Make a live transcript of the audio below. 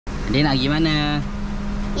Dia nak pergi mana?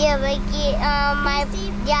 Dia pergi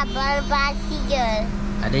jalan basikal.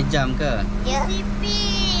 Ada jam ke? PCP.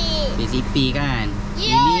 PCP kan?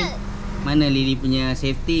 Ya. Lily, mana Lily punya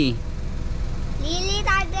safety? Lily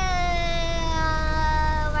tak ada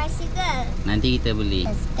basikal. Nanti kita beli.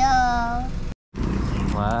 Let's go.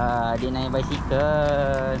 Wah, dia naik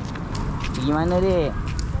basikal. Pergi mana, Dek?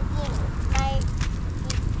 Naik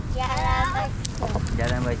jalan basikal.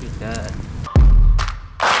 Jalan basikal.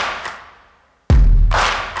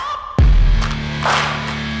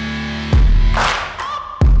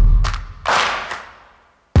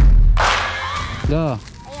 Go.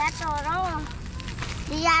 Dia turun.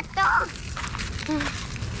 Dia jatuh.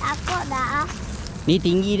 Takut dah. Ni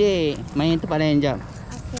tinggi, Dek. Main tempat lain jap.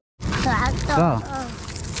 Takut. Go.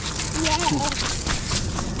 Yeah.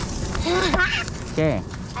 Okay.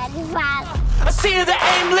 I see the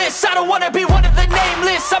aimless, I don't wanna be one of the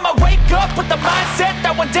nameless. I'ma wake up with the mindset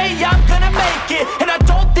that one day I'm gonna make it. And I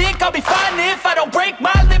don't think I'll be fine if I don't break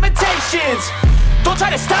my limitations. Don't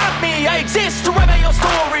try to stop me, I exist to write my own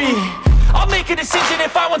story. I'll make a decision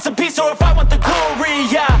if I want some peace or if I want the glory.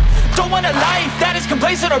 Yeah, don't want a life that is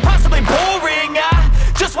complacent or possibly boring. I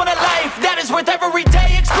just want a life that is worth every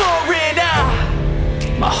day exploring.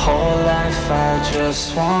 My whole life I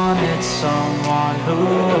just wanted someone who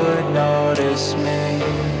would notice me.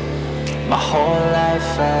 My whole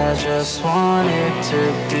life I just wanted to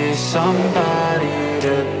be somebody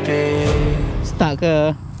to be. Start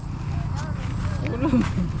ke?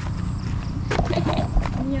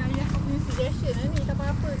 Ni ayah punya suggestion lah ni. Tak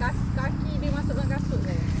apa-apa. Kaki dia masuk dalam kasut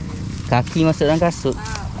kan? Kaki masuk dalam kasut.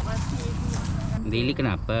 Kaki Lily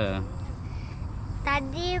kenapa?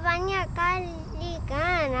 Tadi banyak kali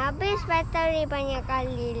kan. Habis bateri banyak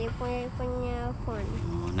kali punya phone.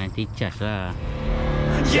 Oh, nanti charge lah.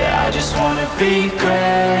 Yeah, I just wanna be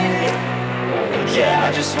great. Yeah, I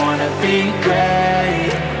just wanna be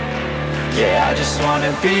great. Yeah, I just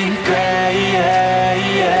wanna be great. Yeah,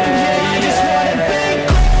 yeah. Yeah, I just wanna be great.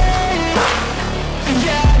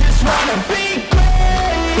 Yeah, I just wanna be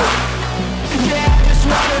great. Yeah, I just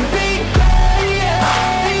wanna be great. Yeah,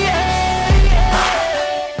 yeah, yeah.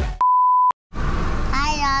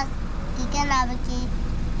 Ayo, kita nak pergi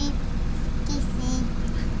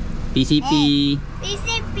PCP.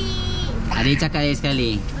 PCP. Adik cakap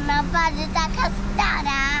sekali. Kenapa dia tak start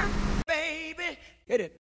dah? Baby, hit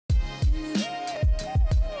it.